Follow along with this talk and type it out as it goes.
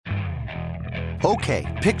Okay,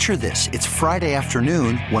 picture this. It's Friday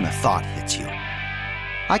afternoon when a thought hits you.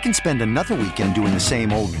 I can spend another weekend doing the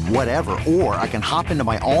same old whatever, or I can hop into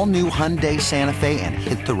my all-new Hyundai Santa Fe and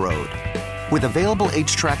hit the road. With available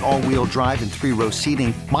H-Track all-wheel drive and 3-row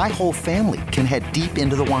seating, my whole family can head deep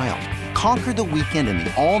into the wild. Conquer the weekend in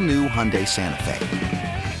the all-new Hyundai Santa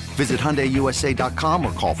Fe. Visit HyundaiUSA.com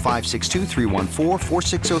or call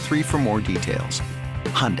 562-314-4603 for more details.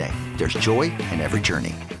 Hyundai, there's joy in every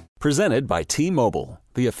journey. Presented by T-Mobile,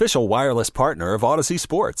 the official wireless partner of Odyssey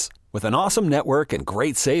Sports. With an awesome network and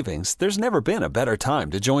great savings, there's never been a better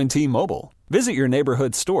time to join T-Mobile. Visit your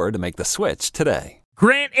neighborhood store to make the switch today.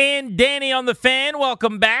 Grant and Danny on the Fan.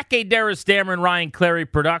 Welcome back. A Darius Dameron, Ryan Clary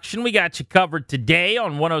production. We got you covered today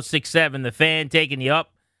on 106.7 The Fan, taking you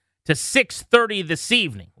up to 6:30 this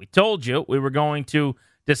evening. We told you we were going to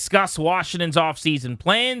discuss Washington's offseason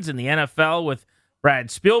plans in the NFL with Brad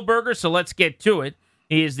Spielberger, so let's get to it.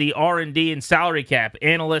 He is the R&D and salary cap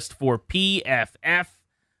analyst for PFF.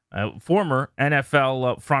 Former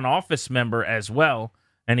NFL front office member as well,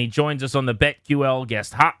 and he joins us on the BetQL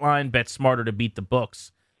guest hotline. Bet smarter to beat the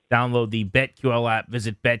books. Download the BetQL app.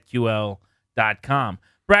 Visit BetQL.com.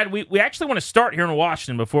 Brad, we actually want to start here in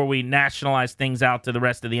Washington before we nationalize things out to the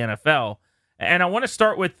rest of the NFL, and I want to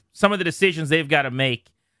start with some of the decisions they've got to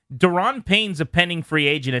make. Daron Payne's a pending free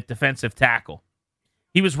agent at defensive tackle.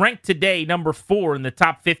 He was ranked today number 4 in the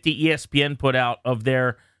top 50 ESPN put out of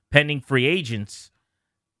their pending free agents.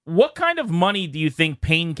 What kind of money do you think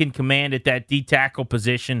Payne can command at that D-tackle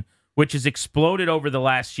position, which has exploded over the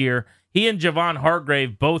last year? He and Javon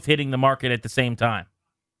Hargrave both hitting the market at the same time.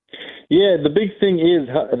 Yeah, the big thing is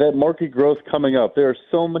that market growth coming up. There are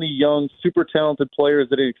so many young, super talented players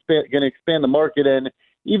that are going to expand the market, and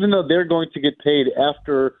even though they're going to get paid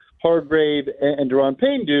after Hargrave and Daron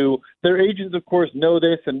Payne do, their agents, of course, know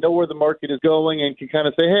this and know where the market is going and can kind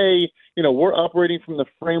of say, hey, we're operating from the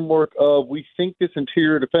framework of we think this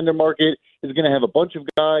interior defender market is going to have a bunch of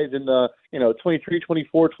guys in the 23,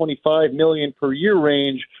 24, 25 million per year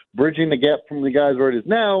range, bridging the gap from the guys where it is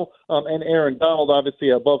now, and Aaron Donald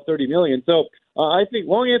obviously above 30 million. So I think,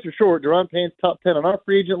 long answer short, Daron Payne's top 10 on our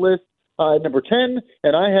free agent list, number 10,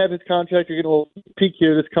 and I have his contract. You're getting a little peek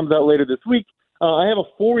here. This comes out later this week. I have a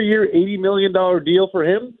 4-year, $80 million deal for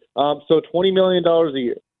him, so $20 million a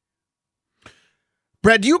year.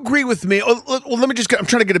 Brad, do you agree with me? Well, let me I'm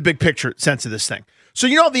trying to get a big picture sense of this thing. So,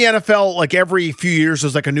 the NFL, like every few years,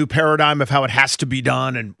 there's like a new paradigm of how it has to be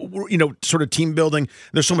done and, sort of team building.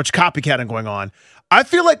 There's so much copycatting going on. I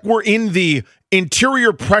feel like we're in the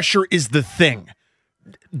interior pressure is the thing.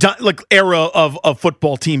 Era of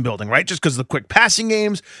football team building, right? Just because of the quick passing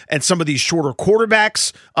games and some of these shorter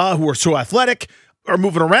quarterbacks who are so athletic are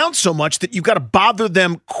moving around so much that you've got to bother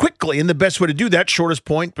them quickly. And the best way to do that, shortest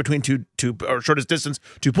point between two or shortest distance,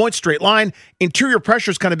 2 points, straight line. Interior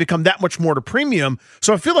pressures kind of become that much more to premium.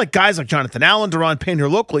 So I feel like guys like Jonathan Allen, Daron Payne here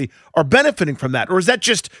locally are benefiting from that. Or is that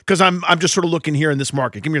just because I'm just sort of looking here in this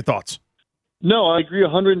market? Give me your thoughts. No, I agree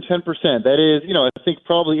 110%. That is, I think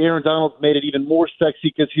probably Aaron Donald's made it even more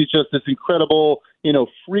sexy because he's just this incredible,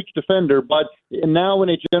 freak defender. But now in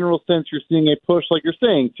a general sense, you're seeing a push, like you're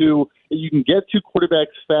saying, to you can get to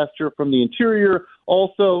quarterbacks faster from the interior.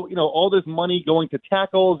 Also, all this money going to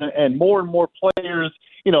tackles and more players,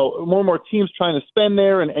 more and more teams trying to spend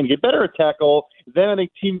there and get better at tackle. Then I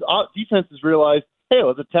think defenses realize, hey,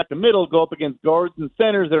 let's attack the middle, go up against guards and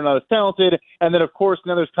centers that are not as talented. And then, of course,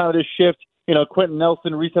 now there's kind of this shift. Quentin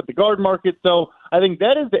Nelson reset the guard market. So I think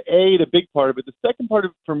that is the big part of it. The second part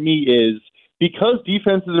of it for me is because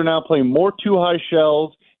defenses are now playing more two-high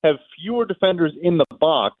shells, have fewer defenders in the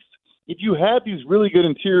box, if you have these really good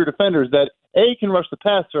interior defenders that, A, can rush the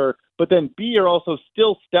passer, but then, B, are also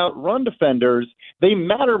still stout run defenders, they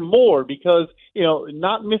matter more because,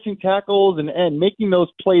 not missing tackles and making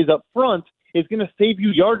those plays up front is going to save you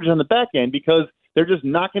yardage on the back end because they're just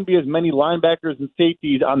not going to be as many linebackers and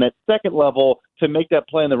safeties on that second level to make that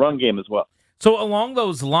play in the run game as well. So along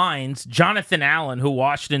those lines, Jonathan Allen, who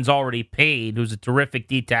Washington's already paid, who's a terrific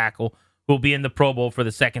D-tackle, who will be in the Pro Bowl for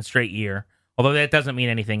the second straight year, although that doesn't mean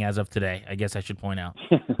anything as of today, I guess I should point out.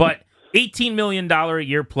 But $18 million a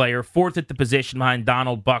year player, fourth at the position behind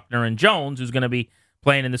Donald, Buckner, and Jones, who's going to be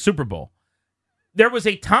playing in the Super Bowl. There was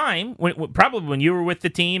a time, probably when you were with the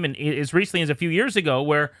team and as recently as a few years ago,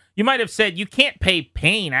 where you might have said you can't pay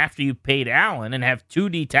Payne after you paid Allen and have 2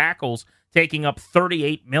 D tackles taking up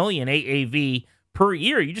 $38 million AAV per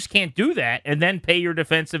year. You just can't do that and then pay your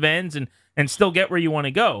defensive ends and still get where you want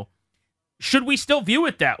to go. Should we still view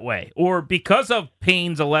it that way? Or because of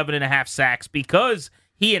Payne's 11.5 sacks, because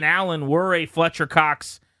he and Allen were a Fletcher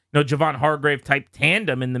Cox, Javon Hargrave type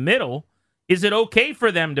tandem in the middle, is it okay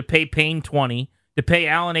for them to pay Payne 20, to pay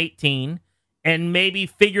Allen 18, and maybe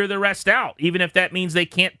figure the rest out, even if that means they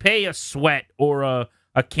can't pay a Sweat or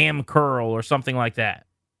a Cam Curl or something like that?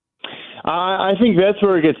 I think that's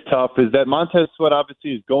where it gets tough, is that Montez Sweat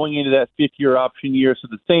obviously is going into that fifth-year option year, so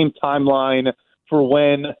the same timeline for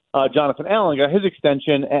when Jonathan Allen got his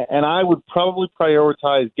extension, and I would probably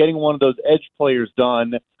prioritize getting one of those edge players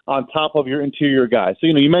done on top of your interior guys. So,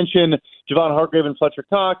 you mentioned Javon Hargrave and Fletcher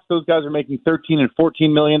Cox. Those guys are making $13 and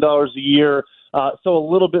 $14 million a year, so a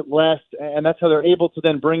little bit less, and that's how they're able to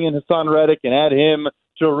then bring in Hassan Reddick and add him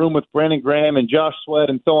to a room with Brandon Graham and Josh Sweat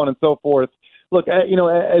and so on and so forth. Look,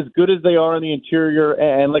 as good as they are in the interior,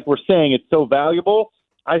 and like we're saying, it's so valuable,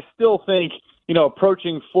 I still think,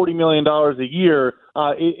 approaching $40 million a year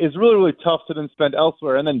is really, really tough to then spend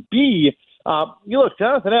elsewhere. And then B, look,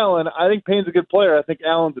 Jonathan Allen, I think Payne's a good player. I think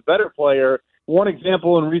Allen's a better player. One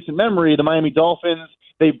example in recent memory, the Miami Dolphins,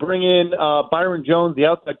 they bring in Byron Jones, the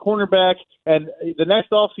outside cornerback, and the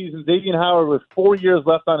next offseason, Xavier Howard, with 4 years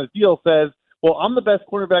left on his deal, says, well, I'm the best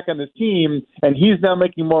cornerback on this team, and he's now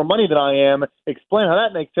making more money than I am. Explain how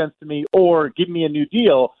that makes sense to me, or give me a new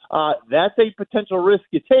deal. That's a potential risk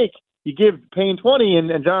you take. You give Payne 20,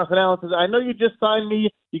 and Jonathan Allen says, I know you just signed me.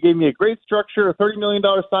 You gave me a great structure, a $30 million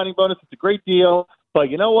signing bonus. It's a great deal. But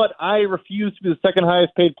you know what? I refuse to be the second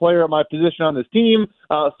highest paid player at my position on this team,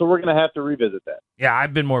 so we're going to have to revisit that. Yeah,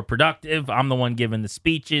 I've been more productive. I'm the one giving the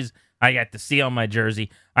speeches. I got the C on my jersey.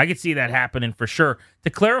 I could see that happening for sure. To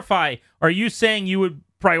clarify, are you saying you would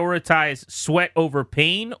prioritize Sweat over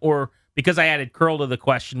Payne, or because I added Curl to the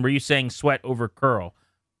question, were you saying Sweat over Curl?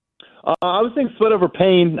 I was saying Sweat over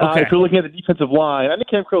Payne. Okay. If you're looking at the defensive line, I think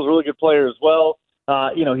Cam Curl's a really good player as well.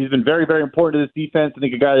 He's been very, very important to this defense. I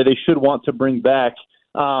think a guy that they should want to bring back.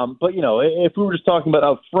 But if we were just talking about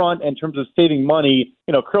up front in terms of saving money,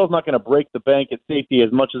 Curl's not going to break the bank at safety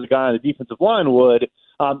as much as a guy on the defensive line would.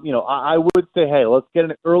 I would say, hey, let's get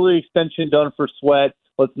an early extension done for Sweat.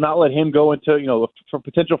 Let's not let him go into, a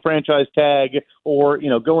potential franchise tag or,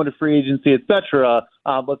 go into free agency, et cetera.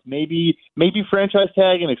 Let's maybe franchise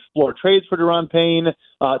tag and explore trades for Daron Payne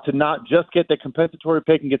to not just get the compensatory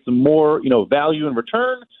pick and get some more, value in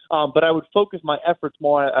return. But I would focus my efforts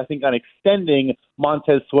more, I think, on extending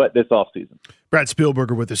Montez Sweat this offseason. Brad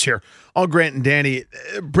Spielberger with us here. All Grant and Danny.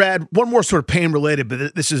 Brad, one more sort of Payne related,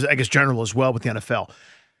 but this is, I guess, general as well with the NFL.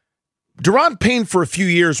 Daron Payne for a few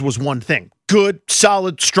years was one thing. Good,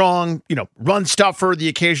 solid, strong, run stuffer, the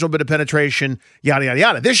occasional bit of penetration, yada, yada,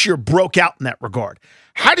 yada. This year broke out in that regard.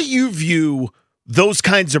 How do you view those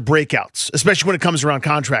kinds of breakouts, especially when it comes around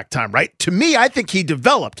contract time, right? To me, I think he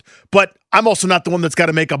developed, but I'm also not the one that's got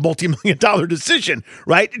to make a multi-million-dollar decision,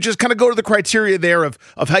 right? Just kind of go to the criteria there of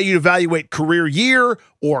how you evaluate career year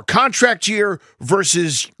or contract year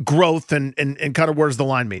versus growth and kind of where's the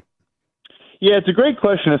line meet. Yeah, it's a great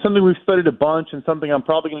question. It's something we've studied a bunch and something I'm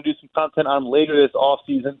probably going to do some content on later this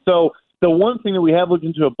offseason. So the one thing that we have looked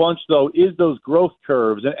into a bunch, though, is those growth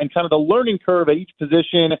curves and kind of the learning curve at each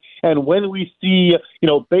position. And when we see,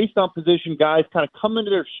 based on position, guys kind of come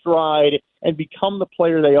into their stride and become the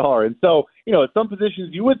player they are. And so, at some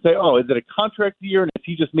positions you would say, oh, is it a contract year? And is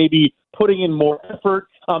he just maybe putting in more effort?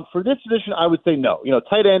 For this position, I would say no.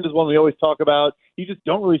 Tight end is one we always talk about. You just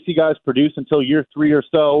don't really see guys produce until year 3 or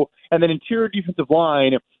so. And then interior defensive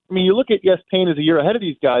line, you look at, yes, Payne is a year ahead of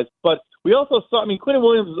these guys, but we also saw, Quinnen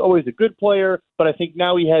Williams is always a good player, but I think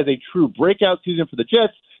now he has a true breakout season for the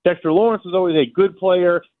Jets. Dexter Lawrence was always a good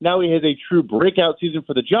player. Now he has a true breakout season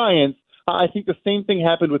for the Giants. I think the same thing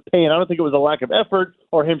happened with Payne. I don't think it was a lack of effort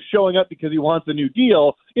or him showing up because he wants a new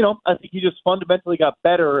deal. I think he just fundamentally got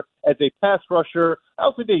better as a pass rusher. I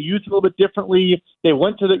also think they used it a little bit differently. They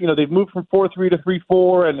went to they've moved from 4-3 to 3-4,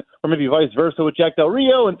 or maybe vice versa with Jack Del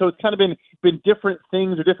Rio. And so it's kind of been different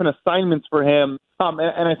things or different assignments for him.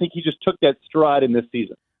 And I think he just took that stride in this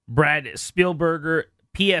season. Brad Spielberger,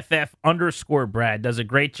 PFF_Brad, does a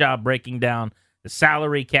great job breaking down the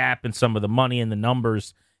salary cap and some of the money and the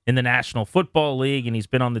numbers in the National Football League, and he's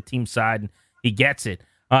been on the team side, and he gets it.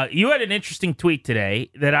 You had an interesting tweet today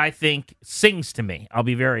that I think sings to me, I'll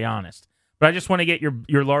be very honest. But I just want to get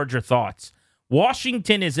your larger thoughts.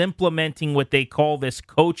 Washington is implementing what they call this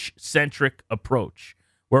coach-centric approach,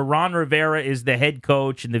 where Ron Rivera is the head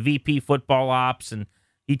coach and the VP football ops, and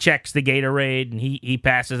he checks the Gatorade, and he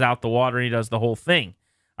passes out the water, and he does the whole thing.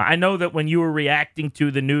 I know that when you were reacting to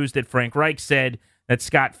the news that Frank Reich said that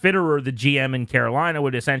Scott Fitterer, the GM in Carolina,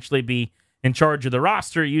 would essentially be in charge of the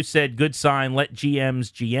roster, you said, good sign, let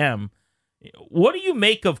GMs GM. What do you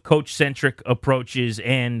make of coach-centric approaches,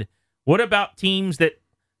 and what about teams that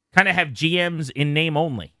kind of have GMs in name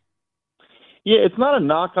only? Yeah, it's not a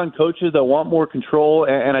knock on coaches that want more control,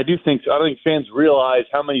 and I don't think fans realize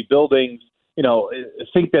how many buildings,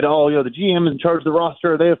 think that, the GM is in charge of the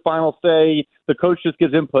roster, they have final say, the coach just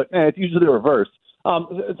gives input. It's usually the reverse.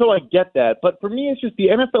 So I get that. But for me, it's just the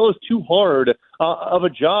NFL is too hard of a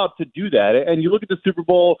job to do that. And you look at the Super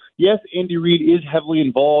Bowl, yes, Andy Reid is heavily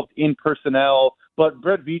involved in personnel, but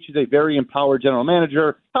Brett Veach is a very empowered general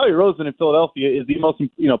manager. Howie Roseman in Philadelphia is the most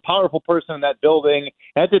powerful person in that building.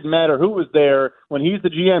 And it didn't matter who was there. When he's the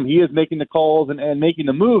GM, he is making the calls and making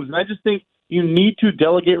the moves. And I just think you need to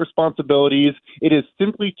delegate responsibilities. It is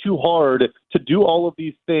simply too hard to do all of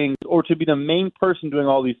these things or to be the main person doing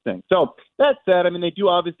all these things. So that said, they do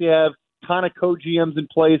obviously have kind of co-GMs in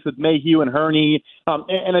place with Mayhew and Hurney,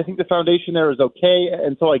 and I think the foundation there is okay.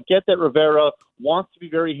 And so I get that Rivera wants to be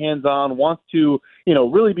very hands-on, wants to,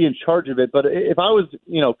 really be in charge of it. But if I was,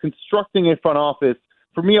 constructing a front office,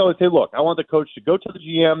 for me, I would say, look, I want the coach to go to the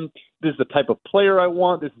GM. This is the type of player I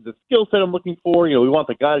want. This is the skill set I'm looking for. We want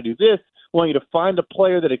the guy to do this. We want you to find a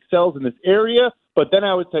player that excels in this area. But then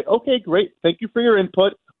I would say, okay, great. Thank you for your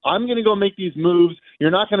input. I'm going to go make these moves.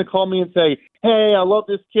 You're not going to call me and say, hey, I love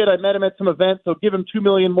this kid. I met him at some event, so give him $2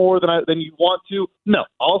 million more than you want to. No,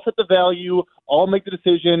 I'll set the value. I'll make the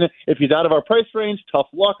decision. If he's out of our price range, tough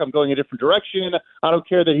luck. I'm going a different direction. I don't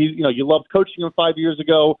care that he's, you loved coaching him 5 years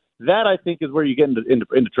ago. That, I think, is where you get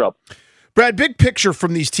into trouble. Brad, big picture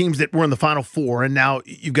from these teams that were in the Final Four, and now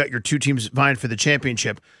you've got your two teams vying for the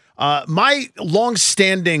championship. My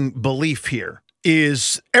long-standing belief here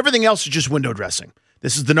is everything else is just window dressing.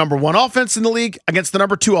 This is the number one offense in the league against the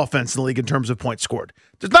number two offense in the league in terms of points scored.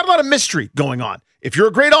 There's not a lot of mystery going on. If you're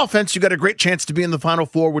a great offense, you got a great chance to be in the Final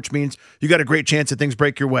Four, which means you got a great chance that things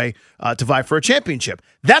break your way to vie for a championship.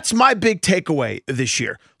 That's my big takeaway this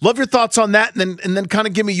year. Love your thoughts on that, and then kind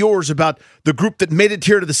of give me yours about the group that made it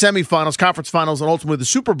here to the semifinals, conference finals, and ultimately the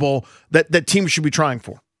Super Bowl that teams should be trying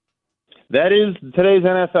for. That is today's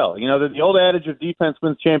NFL. The old adage of defense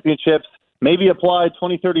wins championships maybe applied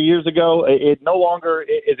 20, 30 years ago. It no longer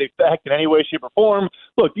is a fact in any way, shape, or form.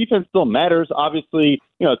 Look, defense still matters. Obviously,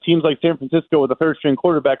 teams like San Francisco with a third-string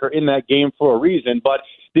quarterback are in that game for a reason. But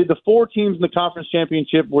the four teams in the conference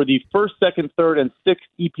championship were the first, second, third, and sixth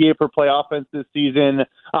EPA per play offense this season.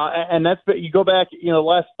 And that's, you go back, the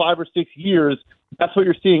last 5 or 6 years, that's what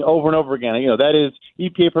you're seeing over and over again. That is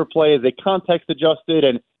EPA per play is a context-adjusted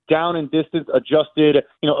and down and distance adjusted,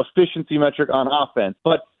 efficiency metric on offense.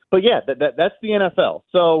 But yeah, that's the NFL.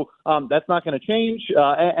 So that's not going to change.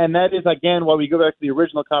 And that is, again, why we go back to the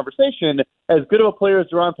original conversation. As good of a player as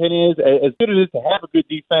Daron Payne is, as good as it is to have a good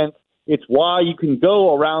defense, it's why you can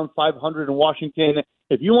go around 500 in Washington.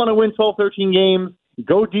 If you want to win 12, 13 games,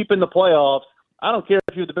 go deep in the playoffs. I don't care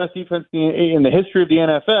if you're the best defense in the history of the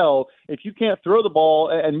NFL. If you can't throw the ball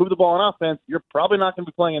and move the ball on offense, you're probably not going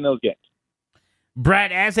to be playing in those games.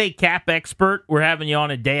 Brad, as a cap expert, we're having you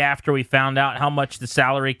on a day after we found out how much the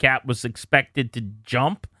salary cap was expected to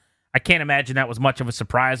jump. I can't imagine that was much of a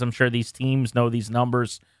surprise. I'm sure these teams know these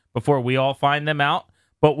numbers before we all find them out.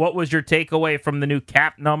 But what was your takeaway from the new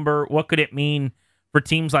cap number? What could it mean for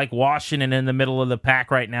teams like Washington in the middle of the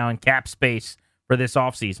pack right now in cap space for this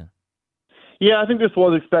offseason? Yeah, I think this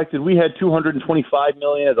was expected. We had $225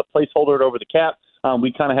 million as a placeholder over the cap.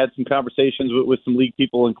 We kind of had some conversations with some league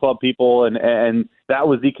people and club people, and that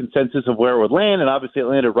was the consensus of where it would land, and obviously it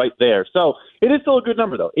landed right there. So it is still a good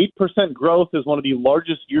number, though. 8% growth is one of the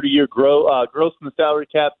largest year-to-year growth in the salary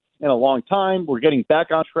cap in a long time. We're getting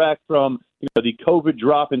back on track from the COVID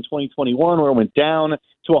drop in 2021 where it went down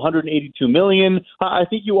to $182 million. I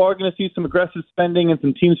think you are going to see some aggressive spending and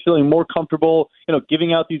some teams feeling more comfortable,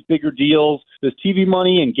 giving out these bigger deals. There's TV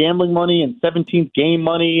money and gambling money and 17th game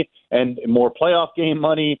money and more playoff game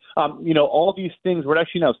money. All these things, we're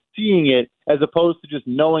actually now seeing it as opposed to just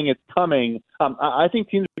knowing it's coming. I think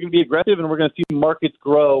teams are going to be aggressive, and we're going to see markets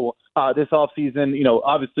grow this offseason.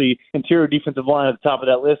 Obviously, interior defensive line at the top of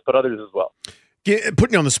that list, but others as well.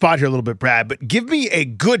 Putting you on the spot here a little bit, Brad, but give me a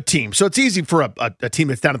good team. So it's easy for a team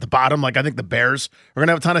that's down at the bottom. Like I think the Bears are going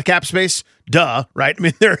to have a ton of cap space. Duh, right? I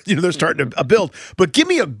mean, they're starting to build. But give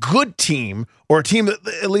me a good team or a team that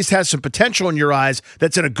at least has some potential in your eyes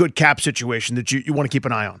that's in a good cap situation that you want to keep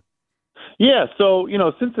an eye on. Yeah, so,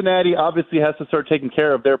 Cincinnati obviously has to start taking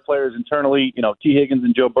care of their players internally. T. Higgins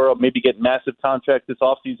and Joe Burrow maybe get massive contracts this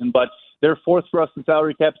offseason, but they're fourth for us in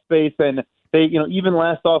salary cap space. And, They, even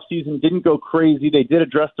last offseason didn't go crazy. They did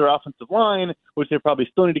address their offensive line, which they probably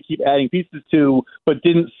still need to keep adding pieces to, but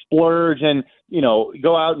didn't splurge and,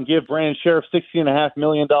 go out and give Brandon Sheriff $16.5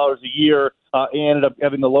 million a year. He ended up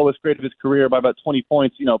having the lowest grade of his career by about 20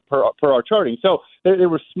 points, per our charting. So they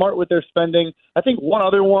were smart with their spending. I think one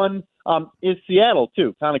other one is Seattle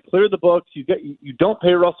too. Kind of clear the books. You don't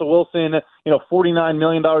pay Russell Wilson, $49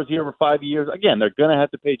 million a year for 5 years. Again, they're going to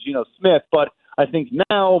have to pay Geno Smith, but I think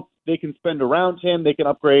now they can spend around him. They can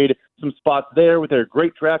upgrade some spots there with their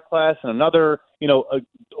great draft class and another,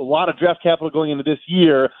 a lot of draft capital going into this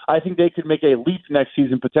year. I think they could make a leap next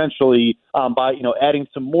season potentially by, adding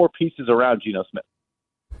some more pieces around Geno Smith.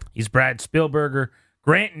 He's Brad Spielberger,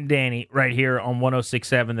 Grant and Danny right here on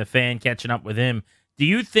 106.7 The Fan, catching up with him. Do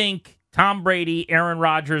you think Tom Brady, Aaron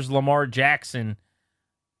Rodgers, Lamar Jackson,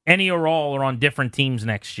 any or all are on different teams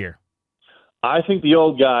next year? I think the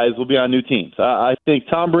old guys will be on new teams. I think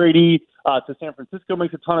Tom Brady to San Francisco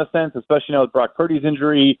makes a ton of sense, especially now with Brock Purdy's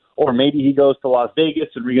injury, or maybe he goes to Las Vegas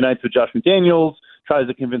and reunites with Josh McDaniels, tries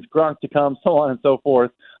to convince Gronk to come, so on and so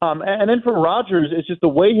forth. And then for Rodgers, it's just the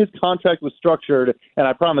way his contract was structured, and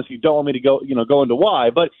I promise you don't want me to go into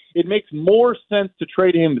why, but it makes more sense to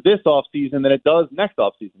trade him this offseason than it does next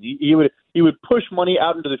offseason. He would push money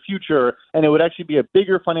out into the future, and it would actually be a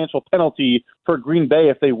bigger financial penalty for Green Bay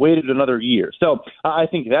if they waited another year. So I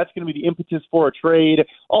think that's going to be the impetus for a trade.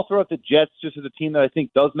 I'll throw out the Jets just as a team that I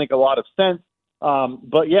think does make a lot of sense.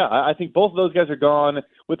 But yeah, I think both of those guys are gone.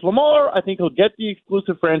 With Lamar, I think he'll get the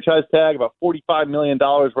exclusive franchise tag, about $45 million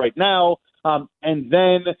right now. And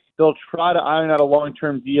then they'll try to iron out a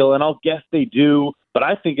long-term deal, and I'll guess they do. But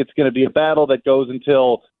I think it's going to be a battle that goes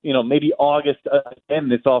until, maybe August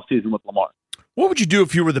and this offseason with Lamar. What would you do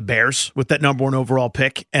if you were the Bears with that number 1 overall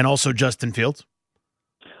pick and also Justin Fields?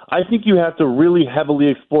 I think you have to really heavily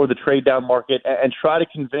explore the trade down market and try to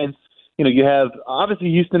convince, you have obviously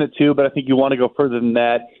Houston at 2, but I think you want to go further than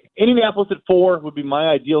that. Indianapolis at 4 would be my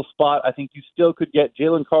ideal spot. I think you still could get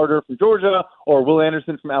Jalen Carter from Georgia or Will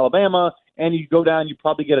Anderson from Alabama, and you go down, you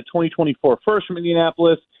probably get a 2024 first from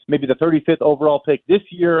Indianapolis, maybe the 35th overall pick this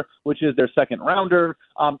year, which is their second rounder.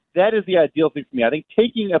 That is the ideal thing for me. I think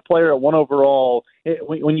taking a player at 1 overall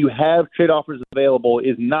when you have trade offers available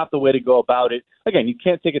is not the way to go about it. Again, you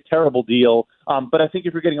can't take a terrible deal, but I think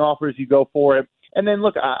if you're getting offers, you go for it. And then,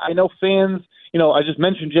 look, I know fans, I just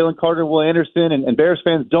mentioned Jalen Carter, Will Anderson, and Bears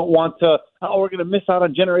fans don't want to, we're going to miss out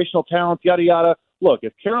on generational talent, yada, yada. Look,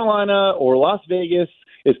 if Carolina or Las Vegas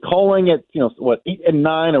is calling at, 8 and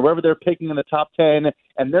 9 or wherever they're picking in the top 10,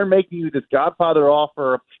 and they're making you this Godfather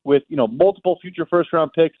offer with, multiple future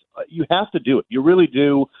first-round picks, you have to do it. You really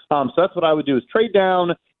do. So that's what I would do is trade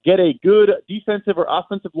down, get a good defensive or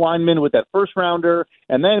offensive lineman with that first-rounder,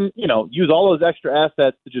 and then, use all those extra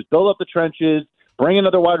assets to just build up the trenches, bring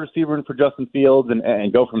another wide receiver in for Justin Fields,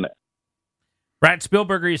 and go from there. Brad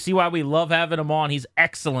Spielberger, you see why we love having him on. He's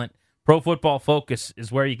excellent. Pro Football Focus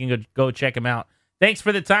is where you can go check him out. Thanks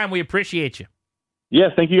for the time. We appreciate you.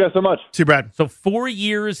 Yes, thank you guys so much. See you, Brad. So 4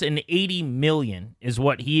 years and $80 million is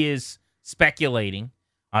what he is speculating.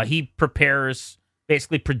 He prepares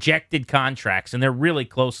basically projected contracts, and they're really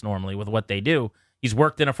close normally with what they do. He's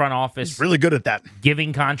worked in a front office. He's really good at that.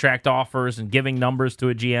 Giving contract offers and giving numbers to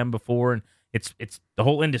a GM before, and it's the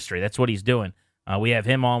whole industry. That's what he's doing. We have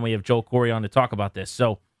him on. We have Joel Corey on to talk about this.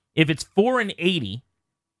 So if it's 4 and 80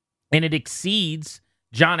 and it exceeds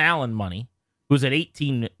John Allen money, who's at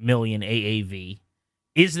 $18 million AAV,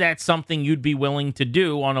 is that something you'd be willing to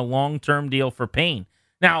do on a long-term deal for Payne?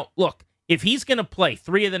 Now, look, if he's going to play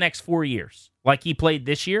 3 of the next 4 years like he played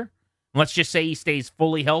this year, let's just say he stays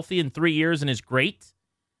fully healthy in 3 years and is great,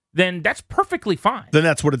 then that's perfectly fine. Then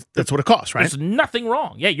that's what it costs, right? There's nothing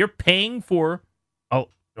wrong. Yeah, you're paying for a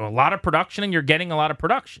lot of production and you're getting a lot of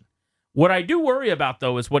production. What I do worry about,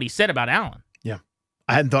 though, is what he said about Allen. Yeah,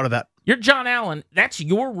 I hadn't thought of that. You're John Allen. That's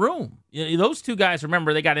your room. Those two guys,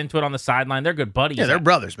 remember, they got into it on the sideline. They're good buddies. Yeah, they're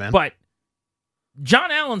brothers, man. But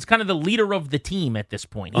John Allen's kind of the leader of the team at this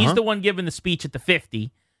point. He's the one giving the speech at the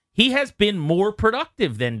 50. He has been more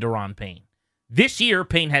productive than Daron Payne. This year,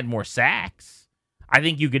 Payne had more sacks. I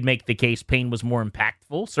think you could make the case Payne was more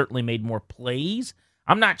impactful, certainly made more plays.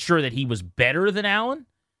 I'm not sure that he was better than Allen.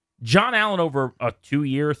 John Allen, over a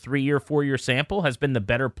 2-year, 3-year, 4-year sample, has been the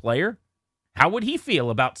better player. How would he feel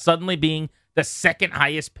about suddenly being the second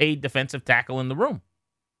highest paid defensive tackle in the room?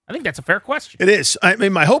 I think that's a fair question. It is. I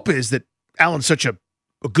mean, my hope is that Allen's such a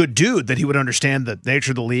good dude that he would understand the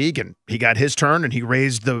nature of the league, and he got his turn, and he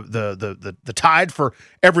raised the tide for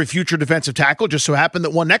every future defensive tackle. Just so happened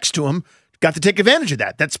that one next to him got to take advantage of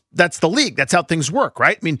that. That's the league. That's how things work,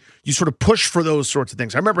 right? I mean, you sort of push for those sorts of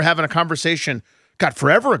things. I remember having a conversation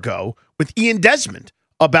forever ago with Ian Desmond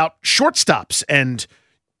about shortstops and,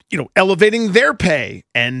 elevating their pay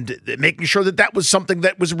and making sure that was something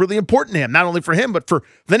that was really important to him, not only for him, but for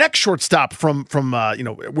the next shortstop from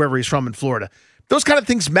wherever he's from in Florida. Those kind of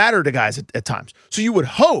things matter to guys at times. So you would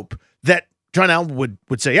hope that John Allen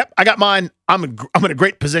would say, yep, I got mine. I'm in a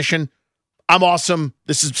great position. I'm awesome.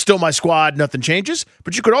 This is still my squad. Nothing changes.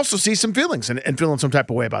 But you could also see some feelings and feeling some type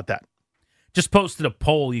of way about that. Just posted a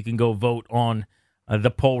poll. You can go vote on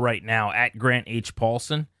the poll right now at Grant H.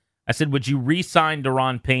 Paulson. I said, would you re-sign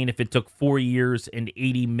Daron Payne if it took 4 years and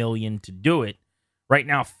 $80 million to do it? Right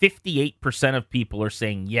now, 58% of people are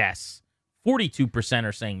saying yes. 42%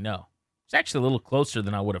 are saying no. It's actually a little closer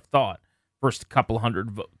than I would have thought. First couple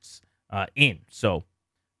hundred votes in. So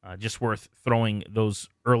just worth throwing those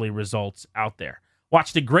early results out there.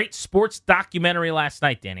 Watched a great sports documentary last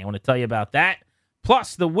night, Danny. I want to tell you about that.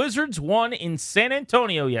 Plus, the Wizards won in San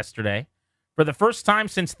Antonio yesterday for the first time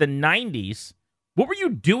since the 90s. What were you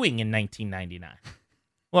doing in 1999?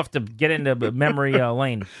 We'll have to get into memory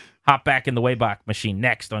lane. Hop back in the Wayback Machine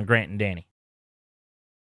next on Grant and Danny.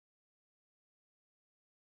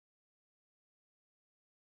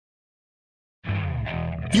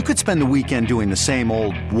 You could spend the weekend doing the same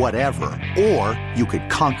old whatever, or you could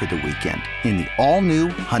conquer the weekend in the all-new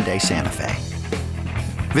Hyundai Santa Fe.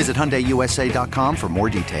 Visit HyundaiUSA.com for more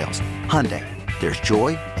details. Hyundai, there's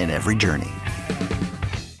joy in every journey.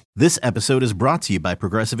 This episode is brought to you by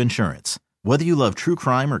Progressive Insurance. Whether you love true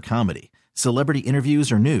crime or comedy, celebrity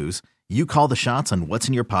interviews or news, you call the shots on what's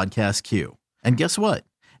in your podcast queue. And guess what?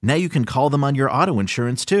 Now you can call them on your auto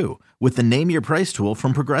insurance too with the Name Your Price tool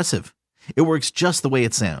from Progressive. It works just the way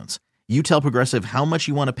it sounds. You tell Progressive how much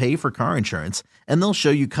you want to pay for car insurance, and they'll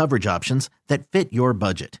show you coverage options that fit your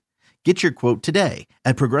budget. Get your quote today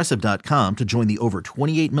at Progressive.com to join the over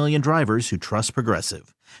 28 million drivers who trust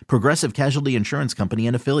Progressive. Progressive Casualty Insurance Company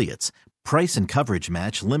and Affiliates. Price and coverage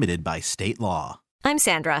match limited by state law. I'm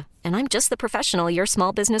Sandra, and I'm just the professional your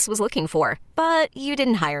small business was looking for. But you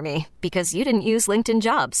didn't hire me because you didn't use LinkedIn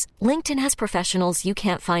Jobs. LinkedIn has professionals you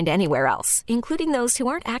can't find anywhere else, including those who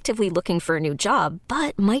aren't actively looking for a new job,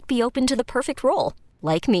 but might be open to the perfect role,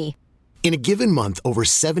 like me. In a given month, over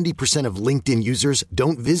 70% of LinkedIn users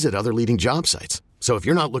don't visit other leading job sites. So if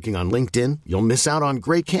you're not looking on LinkedIn, you'll miss out on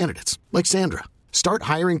great candidates like Sandra. Start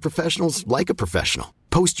hiring professionals like a professional.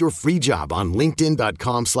 Post your free job on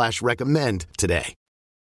linkedin.com/recommend today.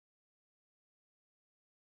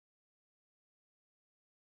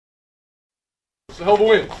 It's a hell of a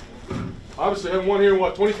win. Obviously, haven't won here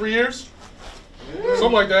in 23 years?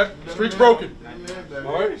 Something like that. Streak's broken.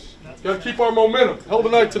 All right? Got to keep our momentum. Hell of a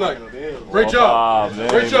night tonight. Great job.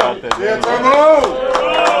 Great job. Yeah, turn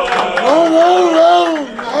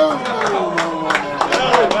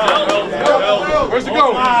Where's it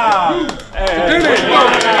going?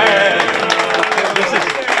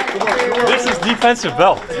 This is defensive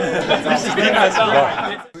belt. This is defensive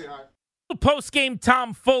belt. Post-game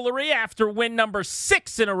tomfoolery after win number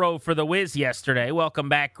 6 in a row for the Wiz yesterday. Welcome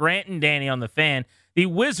back, Grant and Danny on the Fan. The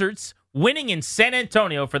Wizards winning in San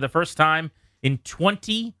Antonio for the first time in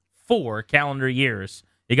 24 calendar years.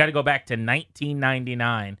 You got to go back to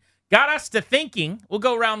 1999. Got us to thinking, we'll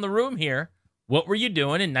go around the room here, what were you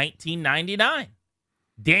doing in 1999?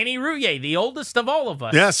 Danny Rouillet, the oldest of all of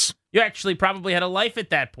us. Yes. You actually probably had a life at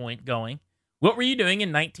that point going. What were you doing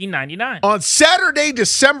in 1999? On Saturday,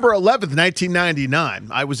 December 11th, 1999,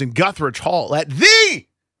 I was in Guthridge Hall at the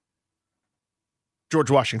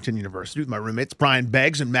George Washington University with my roommates, Brian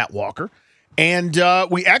Beggs and Matt Walker. And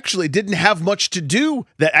we actually didn't have much to do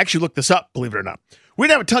that. Actually, look this up, believe it or not. We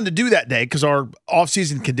didn't have a ton to do that day because our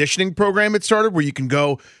off-season conditioning program had started where you can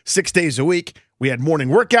go 6 days a week. We had morning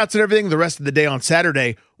workouts and everything. The rest of the day on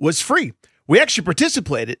Saturday was free. We actually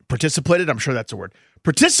participated, I'm sure that's a word,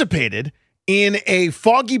 participated in a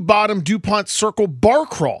Foggy Bottom DuPont Circle bar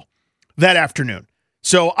crawl that afternoon.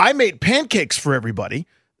 So I made pancakes for everybody.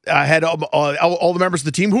 I had all the members of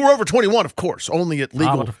the team who were over 21, of course, only at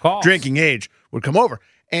legal drinking age would come over.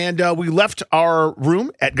 And we left our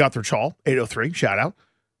room at Guthridge Hall, 803, shout out,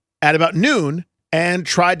 at about noon and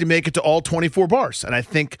tried to make it to all 24 bars. And I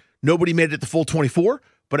think nobody made it the full 24,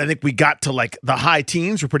 but I think we got to like the high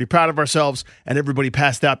teens. We're pretty proud of ourselves, and everybody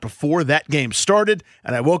passed out before that game started.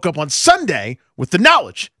 And I woke up on Sunday with the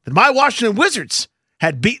knowledge that my Washington Wizards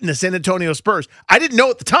had beaten the San Antonio Spurs. I didn't know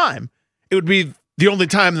at the time it would be the only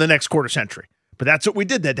time in the next quarter century, but that's what we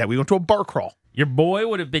did that day. We went to a bar crawl. Your boy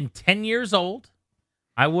would have been 10 years old.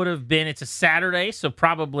 I would have been, it's a Saturday, so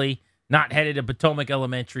probably not headed to Potomac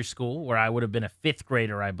Elementary School, where I would have been a fifth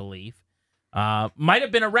grader, I believe. Might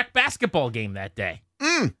have been a rec basketball game that day.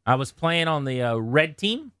 I was playing on the red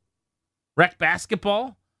rec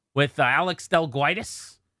basketball with Alex Del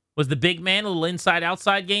Guides. Was the big man, a little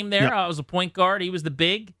inside-outside game there. Yep. I was a point guard. He was the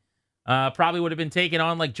big. Probably would have been taken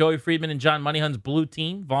on like Joey Friedman and John Moneyhunt's blue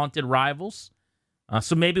team, vaunted rivals.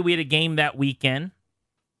 So maybe we had a game that weekend.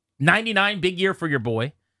 99, big year for your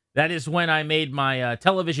boy. That is when I made my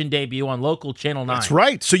television debut on local Channel 9. That's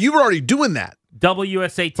right. So you were already doing that.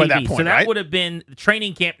 WUSA TV. By that point, so that right? would have been,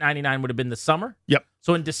 training camp 99 would have been the summer. Yep.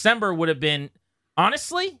 So in December would have been,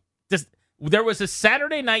 honestly, there was a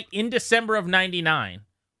Saturday night in December of 99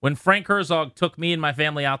 when Frank Herzog took me and my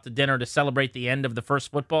family out to dinner to celebrate the end of the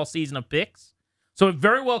first football season of Picks. So it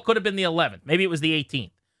very well could have been the 11th. Maybe it was the 18th.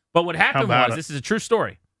 But what happened was, this is a true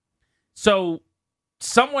story. So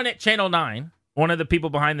someone at Channel 9, one of the people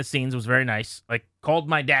behind the scenes was very nice, like called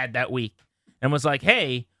my dad that week and was like,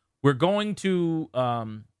 hey, we're going to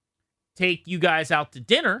take you guys out to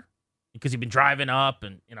dinner because you've been driving up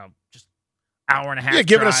and, just hour and a half. Yeah,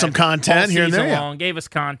 giving us some content here and there. Long, gave us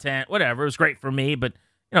content, whatever. It was great for me, but,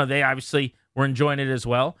 they obviously were enjoying it as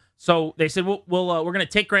well. So they said, we're going to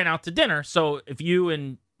take Grant out to dinner. So if you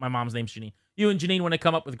and my mom's name's Janine, you and Janine want to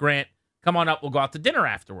come up with Grant, come on up. We'll go out to dinner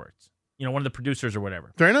afterwards. One of the producers or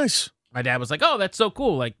whatever. Very nice. My dad was like, oh, that's so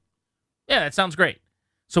cool. Like, yeah, that sounds great.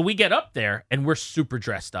 So we get up there, and we're super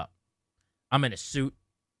dressed up. I'm in a suit.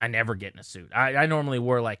 I never get in a suit. I normally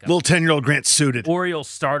wore like a little 10-year-old Grant suited Orioles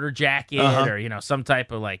starter jacket or, some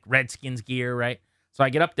type of like Redskins gear, right? So I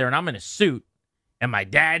get up there, and I'm in a suit, and my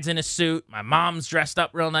dad's in a suit. My mom's dressed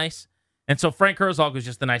up real nice. And so Frank Herzog, who's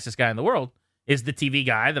just the nicest guy in the world, is the TV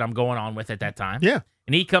guy that I'm going on with at that time. Yeah.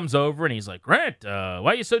 And he comes over, and he's like, Grant, why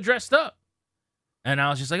are you so dressed up? And I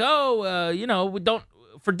was just like, we don't,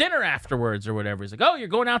 for dinner afterwards or whatever. He's like, oh, you're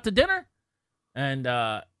going out to dinner? And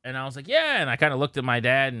I was like, yeah. And I kind of looked at my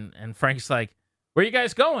dad, and Frank's like, where are you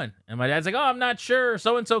guys going? And my dad's like, oh, I'm not sure.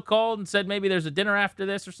 So-and-so called and said maybe there's a dinner after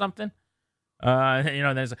this or something.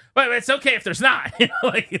 There's, but it's okay if there's not.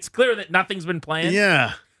 It's clear that nothing's been planned.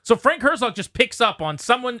 Yeah. So Frank Herzog just picks up on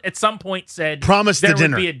someone at some point said, promised there the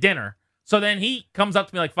dinner. would be a dinner. So then he comes up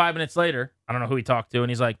to me like 5 minutes later. I don't know who he talked to,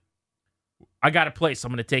 and he's like, I got a place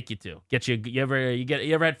I'm going to take you to. You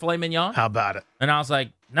ever had filet mignon? How about it? And I was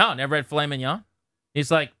like, no, never had filet mignon.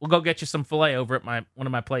 He's like, we'll go get you some filet over at one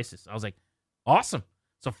of my places. I was like, awesome.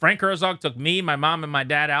 So Frank Herzog took me, my mom, and my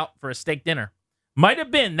dad out for a steak dinner. Might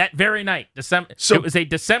have been that very night. December. So, it was a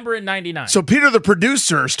December in 99. So Peter, the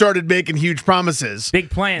producer, started making huge promises. Big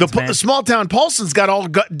plans, man. The small town Paulson's got all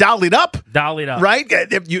dollied up. Dollied up. Right?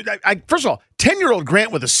 First of all, 10-year-old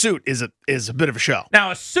Grant with a suit is a bit of a show.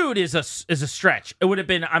 Now, a suit is a stretch. It would have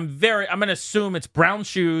been, I'm going to assume it's brown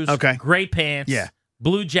shoes, gray pants,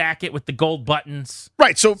 blue jacket with the gold buttons.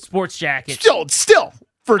 Right. So sports jacket. Still.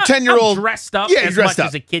 For a 10-year-old. Dressed up as much up.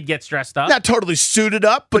 as a kid gets dressed up. Not totally suited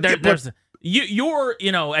up, but you're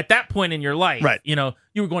at that point in your life, right? You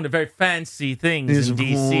were going to very fancy things in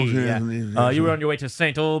D.C. You were on your way to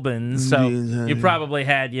St. Albans, so you probably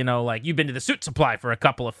had, you've been to the suit supply for a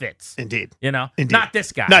couple of fits. Indeed. Indeed. Not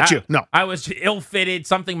this guy. Not you, no. I was ill-fitted,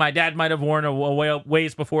 something my dad might have worn a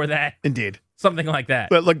ways before that. Indeed. Something like that.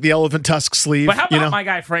 But like the elephant tusk sleeve. But how about my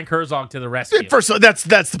guy Frank Herzog to the rescue? First of all, that's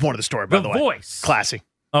the point of the story, by the way. The voice. Classy.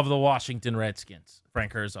 Of the Washington Redskins,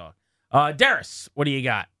 Frank Herzog. Darius, what do you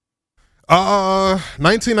got?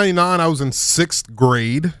 1999, I was in 6th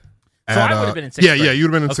grade. So I would have been in 6th grade. Yeah, you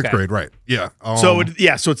would have been in 6th grade, right. Yeah. So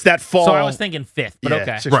it's that fall. So I was thinking 5th, but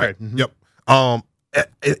okay. 6th right. grade. Mm-hmm. Yep.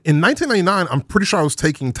 In 1999, I'm pretty sure I was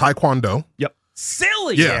taking Taekwondo. Yep.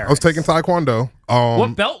 Silly, Yeah, Darius. I was taking Taekwondo.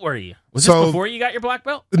 What belt were you? Was this before you got your black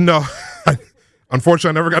belt? No.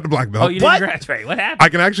 Unfortunately, I never got the black belt. Oh, you didn't graduate. What happened? I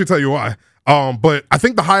can actually tell you why. But I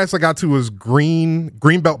think the highest I got to was green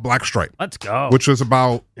belt black stripe. Let's go. Which was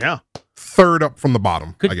about 3rd up from the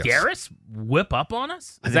bottom. Could I guess. Darius whip up on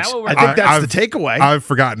us? Is that what we're? I think that's the takeaway. I've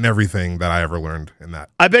forgotten everything that I ever learned in that.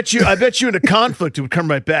 I bet you in a conflict it would come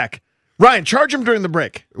right back. Ryan, charge him during the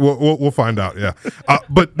break. We'll find out. Yeah,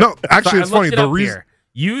 but no, actually, it's funny. The reason here.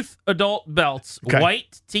 Youth adult belts,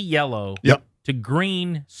 white to yellow, to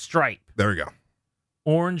green stripe. There we go.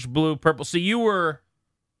 Orange, blue, purple. So you were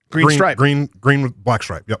green stripe, green with black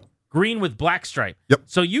stripe. Yep. Green with black stripe. Yep.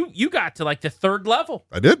 So you got to like the 3rd level.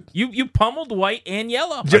 I did. You pummeled white and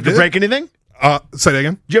yellow. Did you have to break anything? Say that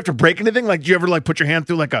again. Did you have to break anything? Like, did you ever put your hand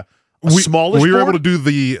through like a smallish We were board? able to do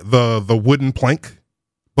the wooden plank,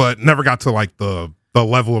 but never got to like the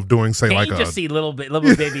level of doing you just see little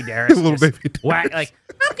baby Darius, little baby whack, like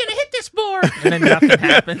I'm gonna hit this board, and then nothing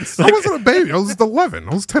happens. I wasn't a baby. I was 11.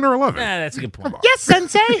 I was 10 or 11. Yeah, that's a good point. Yes,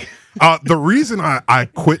 sensei. The reason I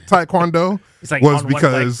quit Taekwondo He's like was on one leg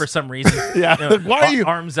because for some reason. Yeah. You know, Why are you-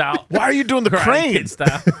 arms out? Why are you doing the Karate crane? Kid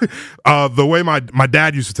style. the way my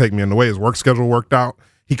dad used to take me and the way his work schedule worked out,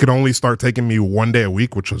 he could only start taking me one day a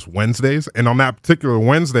week, which was Wednesdays. And on that particular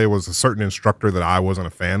Wednesday was a certain instructor that I wasn't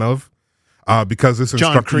a fan of because this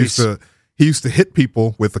John instructor used to hit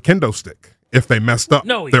people with a kendo stick if they messed up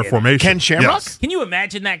No, he their didn't. formation. Ken Shamrock? Yes. Can you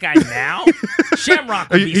imagine that guy now? Shamrock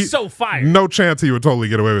would be so fired. No chance he would totally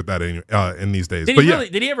get away with that in these days. Did But he yeah, really?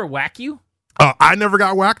 Did he ever whack you? I never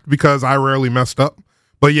got whacked because I rarely messed up.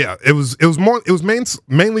 But yeah, it was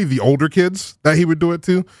mainly the older kids that he would do it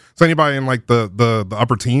to. So anybody in like the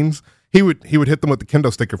upper teens, he would hit them with the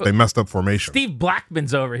kendo stick if they messed up formation. Steve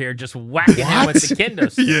Blackman's over here just whacking him with the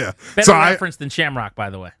kendo stick. Yeah. Better So reference than Shamrock, by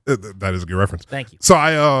the way. That is a good reference. Thank you. So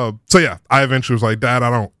I eventually was like, Dad,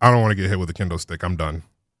 I don't want to get hit with a kendo stick. I'm done.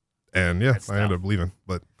 And yeah, I ended up leaving,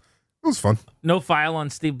 but it was fun. No file on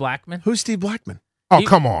Steve Blackman. Who's Steve Blackman? Oh,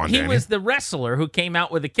 come on, He Danny. was the wrestler who came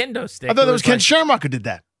out with a kendo stick. I thought that was Ken like, Shamrock who did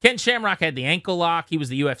that. Ken Shamrock had the ankle lock. He was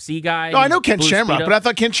the UFC guy. No, I know He Ken blew Shamrock, speed up. but I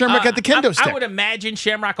thought Ken Shamrock had the kendo stick. I would imagine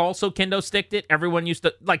Shamrock also kendo sticked it. Everyone used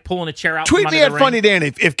to like pulling a chair out. Tweet from me under at the Funny ring.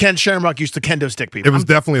 Dan if Ken Shamrock used to kendo stick people. It was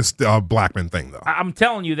definitely a Blackman thing, though. I'm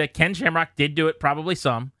telling you that Ken Shamrock did do it, probably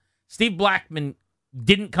some. Steve Blackman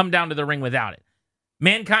didn't come down to the ring without it.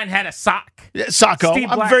 Mankind had a sock. Yeah, Socko. Steve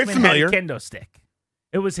I'm Blackman very familiar. had a kendo stick.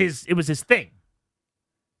 It was his thing.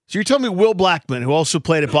 So you're telling me Will Blackman, who also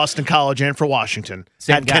played at Boston College and for Washington,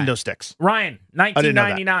 Same had guy. kendo sticks. Ryan, didn't know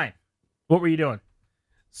that. 1999. What were you doing?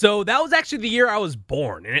 So that was actually the year I was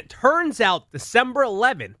born, and it turns out December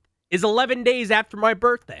 11th is 11 days after my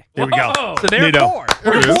birthday. There we go. Whoa. So therefore,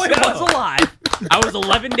 There it the is. boy was alive. I was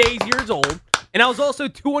 11 days years old, and I was also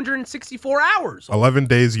 264 hours old. 11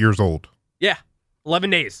 days years old. Yeah, 11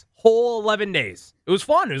 days. Whole 11 days. It was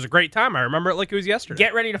fun. It was a great time. I remember it like it was yesterday.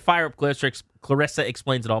 Get ready to fire up Clarissa. Clarissa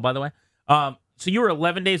explains it all, by the way. So you were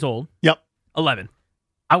 11 days old. Yep. 11.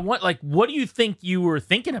 I want, what do you think you were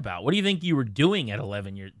thinking about? What do you think you were doing at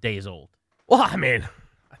 11 days old? Well, I mean,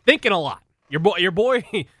 thinking a lot. Your boy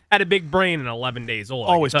had a big brain at 11 days old. I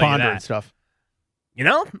can Always tell you pondering that. stuff. You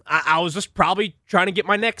know, I was just probably trying to get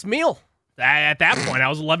my next meal. At that point, I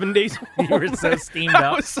was 11 days old. You were so steamed I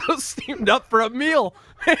up. was so steamed up for a meal.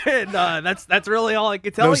 And that's really all I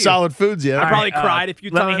could tell No you. solid foods yet. I probably cried a few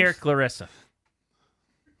Let times. me hear Clarissa.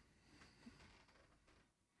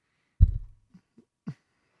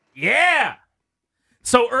 Yeah.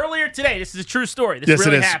 So earlier today, this is a true story. This Yes, it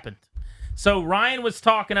really is. happened. So Ryan was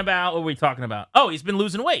talking about, what were we talking about? Oh, he's been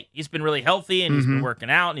losing weight. He's been really healthy, and he's been working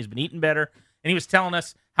out, and he's been eating better. And he was telling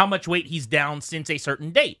us how much weight he's down since a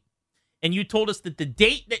certain date. And you told us that the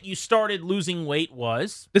date that you started losing weight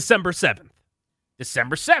was December 7th.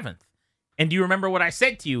 December 7th. And do you remember what I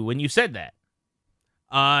said to you when you said that?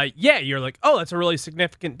 Yeah, you're like, oh, that's a really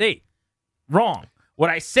significant date. Wrong. What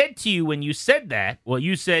I said to you when you said that, well,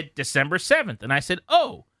 you said December 7th. And I said,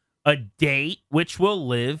 oh, a date which will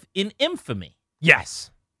live in infamy.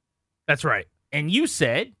 Yes, that's right. And you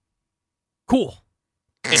said, Cool.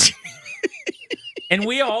 and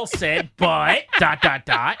we all said, but, ...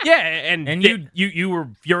 Yeah, and you were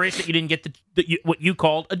furious that you didn't get what you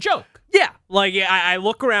called a joke. yeah, like I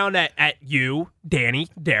look around at you, Danny,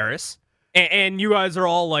 Darius, and you guys are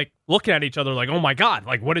all like looking at each other like, oh my God,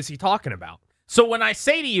 like what is he talking about? So when I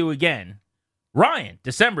say to you again, Ryan,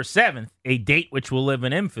 December 7th, a date which will live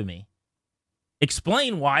in infamy,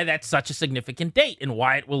 explain why that's such a significant date and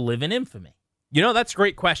why it will live in infamy. You know, that's a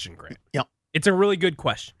great question, Grant. Yep. It's a really good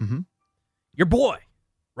question. Mm-hmm. Your boy,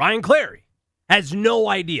 Ryan Clary, has no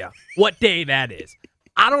idea what day that is.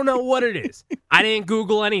 I don't know what it is. I didn't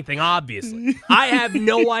Google anything, obviously. I have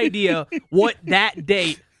no idea what that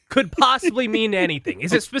date could possibly mean to anything.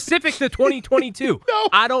 Is it specific to 2022? No.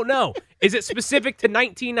 I don't know. Is it specific to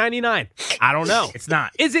 1999? I don't know. It's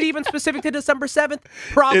not. Is it even specific to December 7th?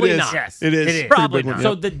 Probably It is. not. Yes, It is. It is. Probably Pretty big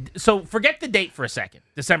not. one, So forget the date for a second,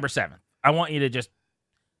 December 7th. I want you to just,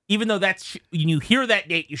 even though that's, when you hear that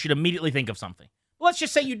date, you should immediately think of something. Well, let's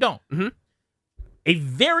just say you don't. Mm-hmm. A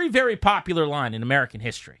very, very popular line in American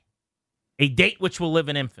history, a date which will live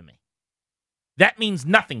in infamy. That means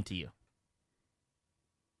nothing to you.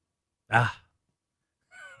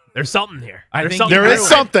 There's something here. I There's think something There is brewing.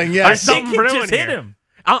 something, There's yes. something I think it brewing just hit here. him.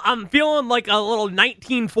 I'm feeling like a little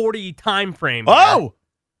 1940 time frame. Oh!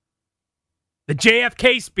 The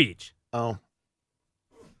JFK speech. Oh.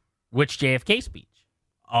 Which JFK speech?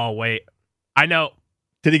 Oh, wait. I know.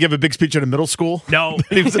 Did he give a big speech at a middle school? No. that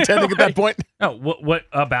he was attending at that point? No, what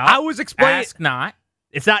about? I was explaining. Ask not.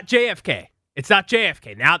 It's not JFK. It's not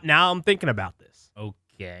JFK. Now I'm thinking about this.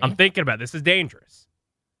 Okay. I'm thinking about this. This is dangerous.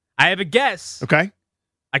 I have a guess. Okay.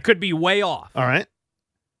 I could be way off. All right.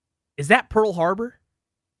 Is that Pearl Harbor?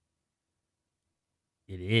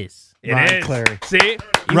 It is. Ryan Clary. See?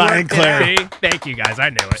 Ryan Clary. See? Thank you, guys. I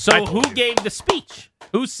knew it. So who gave the speech?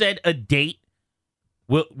 Who said a date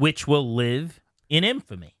which will live in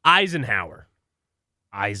infamy? Eisenhower.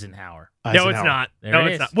 Eisenhower. No, it's not. There no, it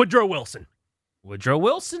it's is. not. Woodrow Wilson. Woodrow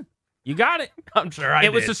Wilson. You got it. I'm sure I It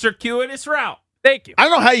did. was a circuitous route Thank you. I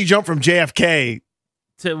don't know how you jump from JFK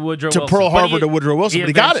to Woodrow to Wilson. Pearl But Harbor to Woodrow Wilson, but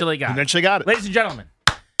he got it. eventually He eventually got it. Ladies and gentlemen,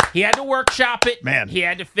 he had to workshop it. Man. He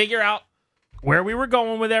had to figure out where we were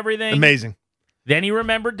going with everything. Amazing. Then he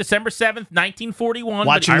remembered December 7th, 1941.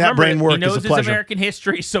 Watching but that brain work he knows is a his pleasure. American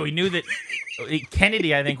history, so he knew that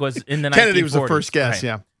Kennedy, I think, was in the 1940s. Kennedy was the first guess, Right.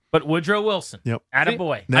 yeah. But Woodrow Wilson, Yep.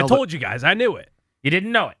 attaboy. I Nailed told you guys. I knew it. You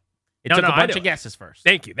didn't know it. It No, took no, a I bunch knew of it. guesses first.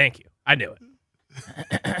 Thank you. I knew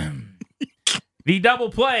it. The double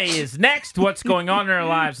play is next. What's going on in our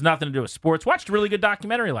lives? Nothing to do with sports. Watched a really good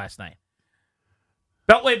documentary last night.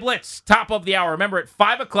 Beltway Blitz, top of the hour. Remember, at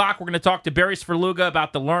 5 o'clock, we're going to talk to Barry Svrluga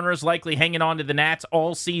about the Learners likely hanging on to the Nats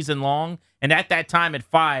all season long. And at that time, at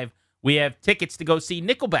 5, we have tickets to go see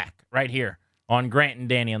Nickelback right here on Grant and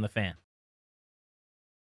Danny on the Fan.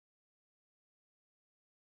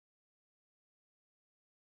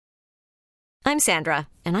 I'm Sandra,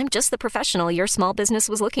 and I'm just the professional your small business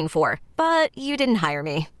was looking for. But you didn't hire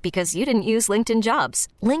me because you didn't use LinkedIn Jobs.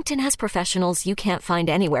 LinkedIn has professionals you can't find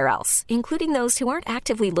anywhere else, including those who aren't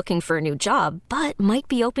actively looking for a new job, but might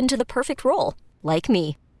be open to the perfect role, like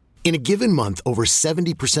me. In a given month, over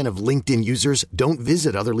 70% of LinkedIn users don't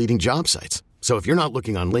visit other leading job sites. So if you're not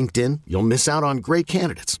looking on LinkedIn, you'll miss out on great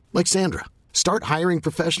candidates like Sandra. Start hiring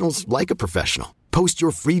professionals like a professional. Post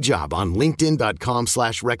your free job on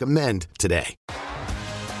linkedin.com/recommend today.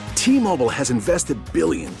 T-Mobile has invested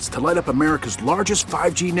billions to light up America's largest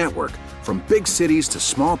 5G network, from big cities to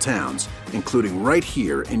small towns, including right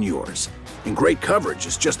here in yours. And great coverage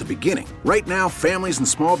is just the beginning. Right now, families and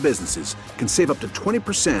small businesses can save up to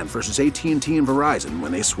 20% versus AT&T and Verizon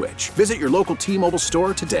when they switch. Visit your local T-Mobile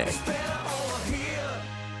store today.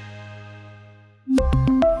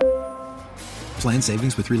 Plan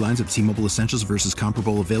savings with 3 lines of T-Mobile Essentials versus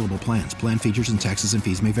comparable available plans. Plan features and taxes and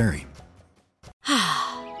fees may vary.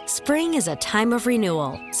 Spring is a time of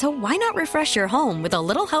renewal, so why not refresh your home with a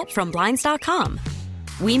little help from Blinds.com?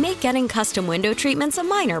 We make getting custom window treatments a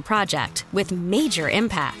minor project with major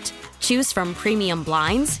impact. Choose from premium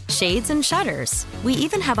blinds, shades, and shutters. We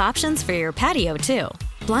even have options for your patio, too.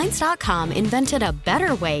 Blinds.com invented a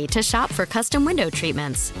better way to shop for custom window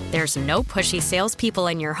treatments. There's no pushy salespeople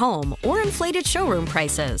in your home or inflated showroom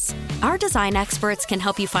prices. Our design experts can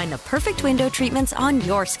help you find the perfect window treatments on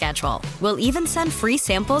your schedule. We'll even send free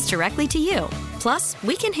samples directly to you. Plus,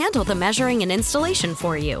 we can handle the measuring and installation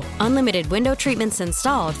for you. Unlimited window treatments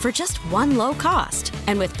installed for just one low cost.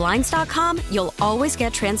 And with Blinds.com, you'll always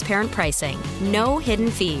get transparent pricing. No hidden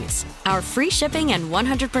fees. Our free shipping and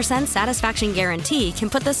 100% satisfaction guarantee can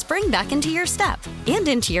put the spring back into your step and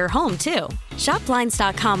into your home, too. Shop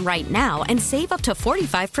Blinds.com right now and save up to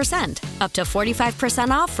 45%. Up to 45%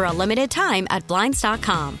 off for a limited time at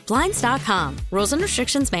Blinds.com. Blinds.com. Rules and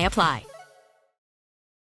restrictions may apply.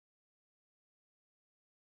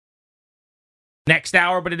 Next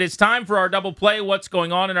hour, but it is time for our double play. What's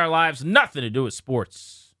going on in our lives? Nothing to do with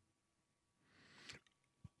sports.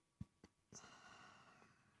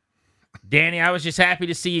 Danny, I was just happy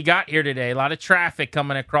to see you got here today. A lot of traffic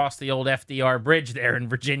coming across the old FDR Bridge there in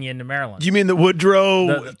Virginia into Maryland. You mean the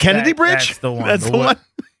Woodrow Kennedy Bridge? That's the one. That's the one?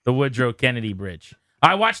 The Woodrow Kennedy Bridge.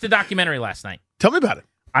 I watched the documentary last night. Tell me about it.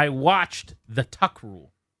 I watched The Tuck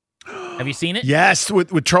Rule. Have you seen it? Yes,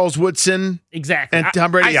 with Charles Woodson. Exactly. And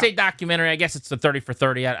Tom Brady. I yeah. say documentary. I guess it's the 30 for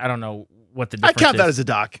 30. I don't know what the difference is. I count that as a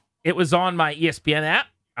doc. It was on my ESPN app.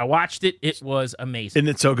 I watched it. It was amazing.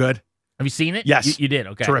 Isn't it so good? Have you seen it? Yes. You did.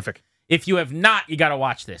 Okay. Terrific. If you have not, you got to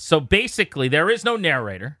watch this. So basically, there is no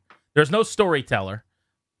narrator. There's no storyteller.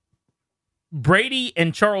 Brady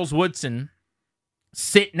and Charles Woodson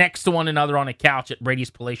sit next to one another on a couch at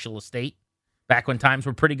Brady's palatial estate, back when times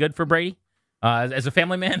were pretty good for Brady as a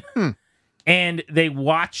family man. And they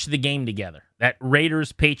watch the game together, that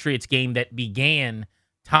Raiders-Patriots game that began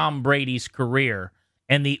Tom Brady's career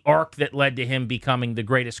and the arc that led to him becoming the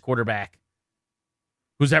greatest quarterback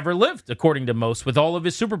who's ever lived, according to most, with all of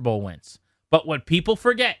his Super Bowl wins. But what people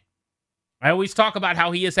forget, I always talk about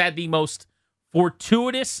how he has had the most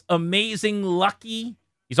fortuitous, amazing, lucky.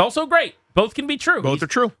 He's also great. Both can be true. Both are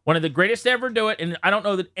true. One of the greatest to ever do it, and I don't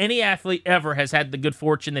know that any athlete ever has had the good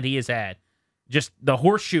fortune that he has had. Just the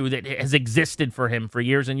horseshoe that has existed for him for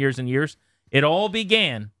years and years and years. It all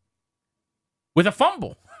began with a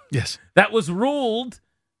fumble. Yes. That was ruled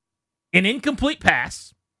an incomplete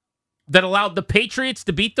pass that allowed the Patriots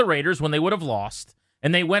to beat the Raiders when they would have lost,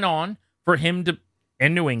 and they went on for him to,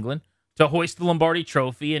 in New England, to hoist the Lombardi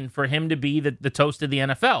Trophy and for him to be the toast of the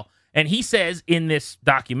NFL. And he says in this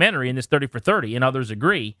documentary, in this 30 for 30, and others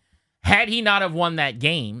agree, had he not have won that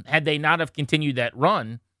game, had they not have continued that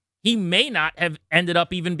run, he may not have ended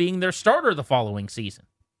up even being their starter the following season.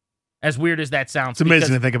 As weird as that sounds. It's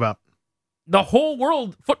amazing to think about. The whole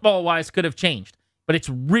world, football-wise, could have changed. But it's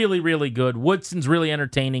really, really good. Woodson's really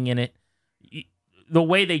entertaining in it. The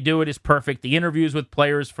way they do it is perfect. The interviews with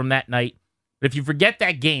players from that night. But if you forget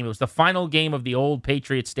that game, it was the final game of the old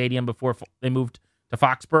Patriots Stadium before they moved to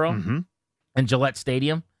Foxborough and Gillette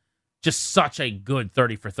Stadium. Just such a good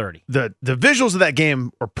 30 for 30. The visuals of that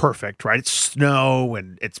game are perfect, right? It's snow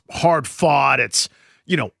and it's hard fought. It's,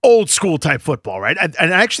 old school type football, right? And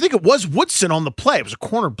I actually think it was Woodson on the play. It was a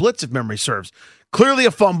corner blitz, if memory serves. Clearly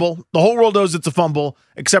a fumble. The whole world knows it's a fumble,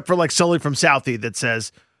 except for like Sully from Southie that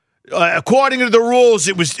says, according to the rules,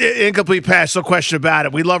 it was incomplete pass, no question about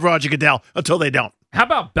it. We love Roger Goodell until they don't. How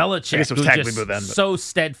about Belichick, I guess it was who's just so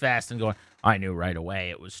steadfast and going, I knew right away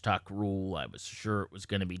it was Tuck rule. I was sure it was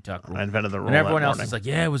going to be Tuck rule. I invented the rule. And everyone else is like,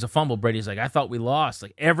 yeah, it was a fumble. Brady's like, I thought we lost.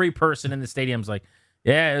 Like every person in the stadium's like,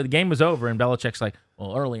 yeah, the game was over. And Belichick's like,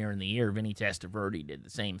 well, earlier in the year, Vinny Testaverde did the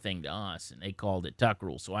same thing to us, and they called it Tuck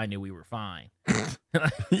rule, so I knew we were fine.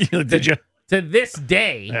 Did you? To this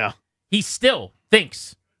day, he still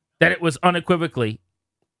thinks that it was unequivocally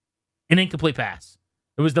an incomplete pass.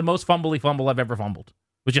 It was the most fumbly fumble I've ever fumbled.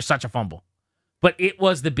 It was just such a fumble. But it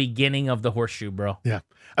was the beginning of the horseshoe, bro. Yeah.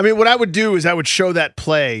 I mean, what I would do is I would show that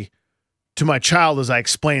play to my child as I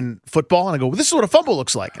explain football, and I go, well, this is what a fumble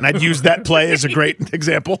looks like. And I'd use that play as a great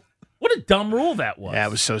example. What a dumb rule that was. Yeah, it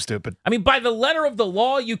was so stupid. I mean, by the letter of the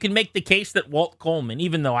law, you can make the case that Walt Coleman,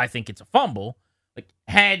 even though I think it's a fumble,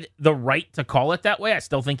 had the right to call it that way. I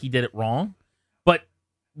still think he did it wrong. But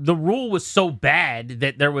the rule was so bad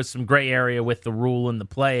that there was some gray area with the rule and the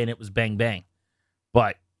play, and it was bang, bang.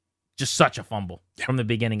 But just such a fumble from the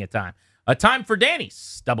beginning of time. A time for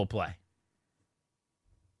Danny's double play.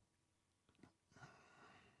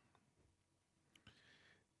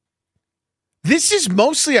 This is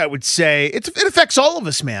mostly, I would say, it affects all of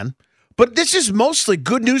us, man. But this is mostly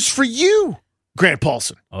good news for you, Grant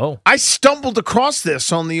Paulson. Oh, I stumbled across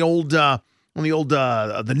this on the old the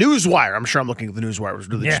Newswire. I'm sure I'm looking at the Newswire. It was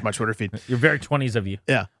really just my Twitter feed. You're very 20s of you.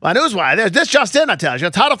 Yeah, my Newswire. This just in, I tell you,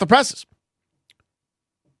 it's hot off the presses.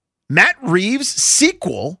 Matt Reeves'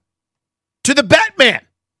 sequel to The Batman.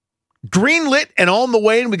 Greenlit and on the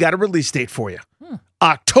way, and we got a release date for you.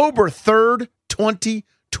 October 3rd,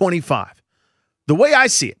 2025. The way I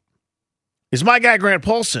see it is my guy Grant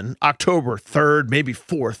Paulson, October 3rd, maybe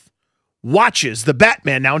 4th, watches The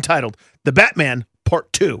Batman, now entitled The Batman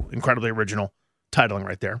Part 2. Incredibly original titling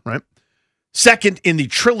right there, right? Second in the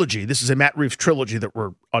trilogy. This is a Matt Reeves trilogy that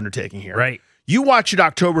we're undertaking here. Right. You watch it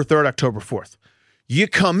October 3rd, October 4th. You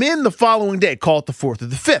come in the following day, call it the 4th or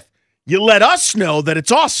the 5th. You let us know that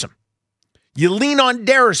it's awesome. You lean on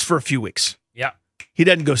Darius for a few weeks. Yeah. He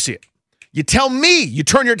doesn't go see it. You tell me, you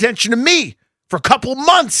turn your attention to me for a couple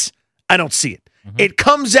months. I don't see it. It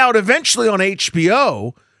comes out eventually on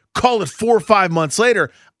HBO. Call it 4 or 5 months later.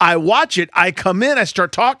 I watch it. I come in. I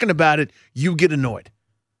start talking about it. You get annoyed.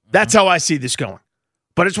 That's how I see this going.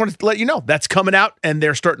 But I just wanted to let you know that's coming out, and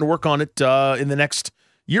they're starting to work on it in the next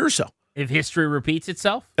year or so. If history repeats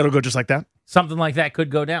itself, it'll go just like that. Something like that could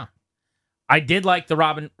go down. I did like the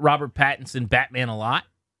Robert Pattinson Batman a lot.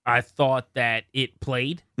 I thought that it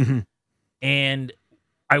played, and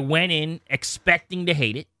I went in expecting to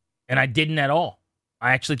hate it, and I didn't at all.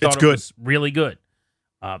 I actually thought it was really good.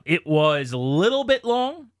 It was a little bit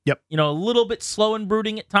long. Yep. A little bit slow and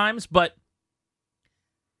brooding at times, but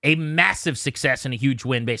a massive success and a huge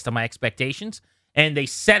win based on my expectations. And they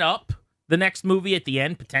set up the next movie at the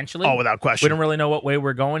end, potentially. Oh, without question. We don't really know what way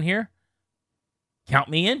we're going here. Count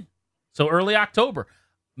me in. So early October.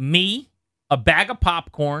 Me, a bag of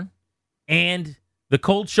popcorn, and the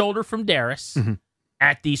cold shoulder from Darius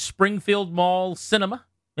at the Springfield Mall Cinema.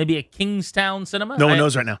 Maybe a Kingstown Cinema. No one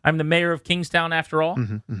knows right now. I'm the mayor of Kingstown after all.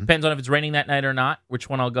 Depends on if it's raining that night or not, which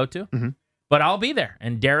one I'll go to. But I'll be there.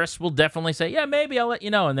 And Darius will definitely say, yeah, maybe I'll let you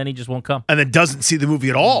know. And then he just won't come. And then doesn't see the movie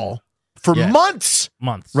at all for months.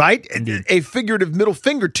 Months. Right? Indeed. A figurative middle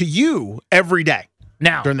finger to you every day.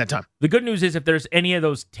 Now, during that time. The good news is if there's any of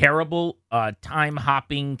those terrible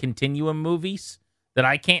time-hopping continuum movies that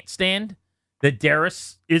I can't stand, that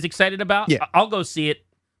Darius is excited about, I'll go see it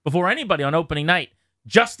before anybody on opening night,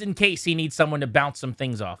 just in case he needs someone to bounce some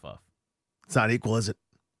things off of. It's not equal, is it?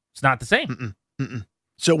 It's not the same.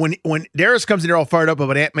 So when Darius comes in there all fired up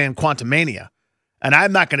about Ant-Man Quantumania, and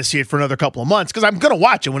I'm not going to see it for another couple of months because I'm going to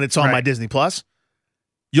watch it when it's on my Disney Plus.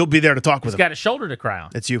 You'll be there to talk with him. He's got a shoulder to cry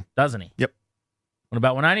on. It's you. Doesn't he? Yep. What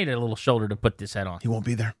about when I need a little shoulder to put this head on? He won't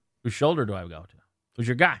be there. Whose shoulder do I go to? Who's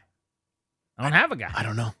your guy? I don't have a guy. I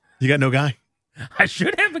don't know. You got no guy? I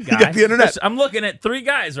should have a guy. You got the internet. I'm looking at 3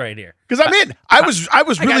 guys right here. Because I'm in. I was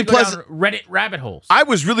really pleasant. Reddit rabbit holes. I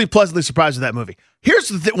was really pleasantly surprised with that movie. Here's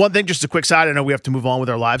the one thing, just a quick side. I know we have to move on with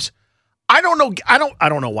our lives. I don't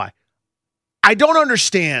know why. I don't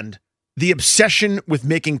understand the obsession with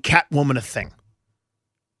making Catwoman a thing.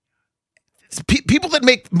 People that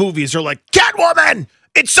make movies are like, Catwoman!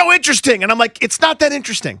 It's so interesting. And I'm like, it's not that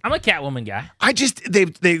interesting. I'm a Catwoman guy.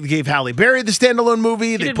 They gave Halle Berry the standalone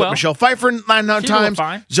movie. They put Michelle Pfeiffer in 9 times.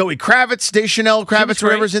 Zoe Kravitz, Deschanel Kravitz,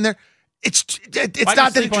 whatever's in there. It's Why not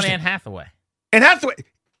that sleep interesting. on Anne Hathaway. Anne Hathaway.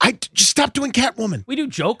 I just stopped doing Catwoman. We do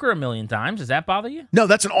Joker a million times. Does that bother you? No,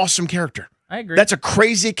 that's an awesome character. I agree. That's a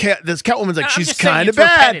crazy cat. This Catwoman's like, she's just saying kind of it's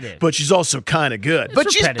bad, repetitive. but she's also kind of good.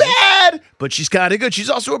 But she's repetitive. bad, but she's kind of good. She's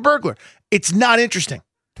also a burglar. It's not interesting.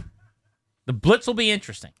 The Blitz will be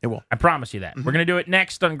interesting. It will. I promise you that. We're going to do it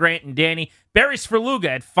next on Grant and Danny. Barry Svrluga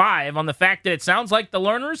at 5 on the fact that it sounds like the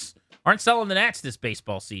learners aren't selling the Nats this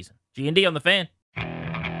baseball season. G&D on the Fan.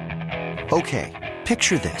 Okay,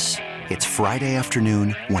 picture this. It's Friday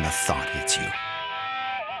afternoon when a thought hits you.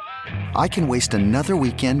 I can waste another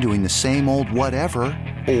weekend doing the same old whatever,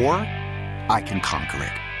 or I can conquer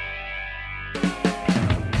it.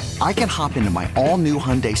 I can hop into my all-new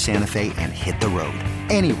Hyundai Santa Fe and hit the road.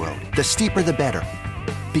 Any road. The steeper, the better.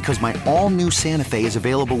 Because my all-new Santa Fe is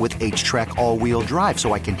available with H-Track all-wheel drive,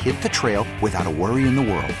 so I can hit the trail without a worry in the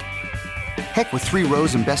world. Heck, with 3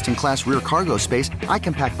 rows and best-in-class rear cargo space, I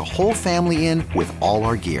can pack the whole family in with all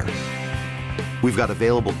our gear. We've got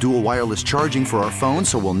available dual wireless charging for our phones,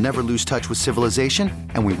 so we'll never lose touch with civilization,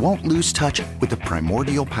 and we won't lose touch with the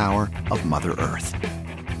primordial power of Mother Earth.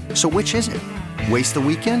 So which is it? Waste the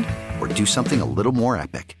weekend or do something a little more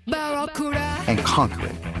epic? And conquer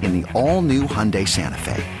it in the all-new Hyundai Santa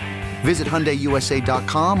Fe. Visit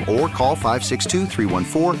HyundaiUSA.com or call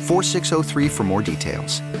 562-314-4603 for more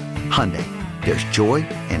details. Hyundai, there's joy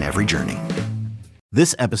in every journey.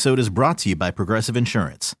 This episode is brought to you by Progressive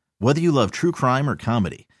Insurance. Whether you love true crime or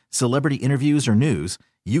comedy, celebrity interviews or news,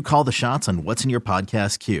 you call the shots on what's in your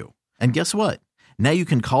podcast queue. And guess what? Now you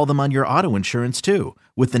can call them on your auto insurance too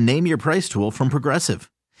with the Name Your Price tool from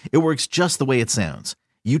Progressive. It works just the way it sounds.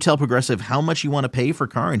 You tell Progressive how much you want to pay for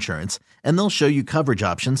car insurance, and they'll show you coverage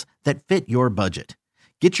options that fit your budget.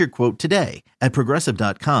 Get your quote today at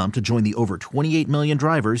Progressive.com to join the over 28 million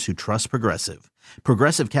drivers who trust Progressive.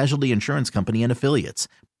 Progressive Casualty Insurance Company and Affiliates.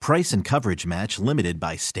 Price and coverage match limited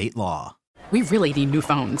by state law. We really need new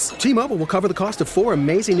phones. T-Mobile will cover the cost of 4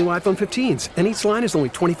 amazing new iPhone 15s, and each line is only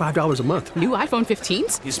 $25 a month. New iPhone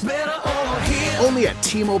 15s? It's better over here. Only at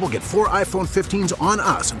T-Mobile, get 4 iPhone 15s on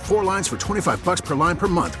us and 4 lines for $25 per line per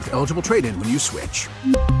month with eligible trade-in when you switch.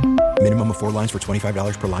 Minimum of 4 lines for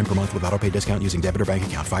 $25 per line per month with autopay discount using debit or bank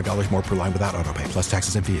account. $5 more per line without autopay, plus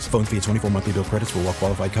taxes and fees. Phone fee at 24 monthly bill credits for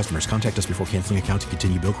well-qualified customers. Contact us before canceling account to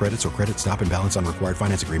continue bill credits or credit stop and balance on required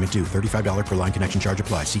finance agreement due. $35 per line connection charge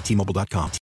applies. See T-Mobile.com.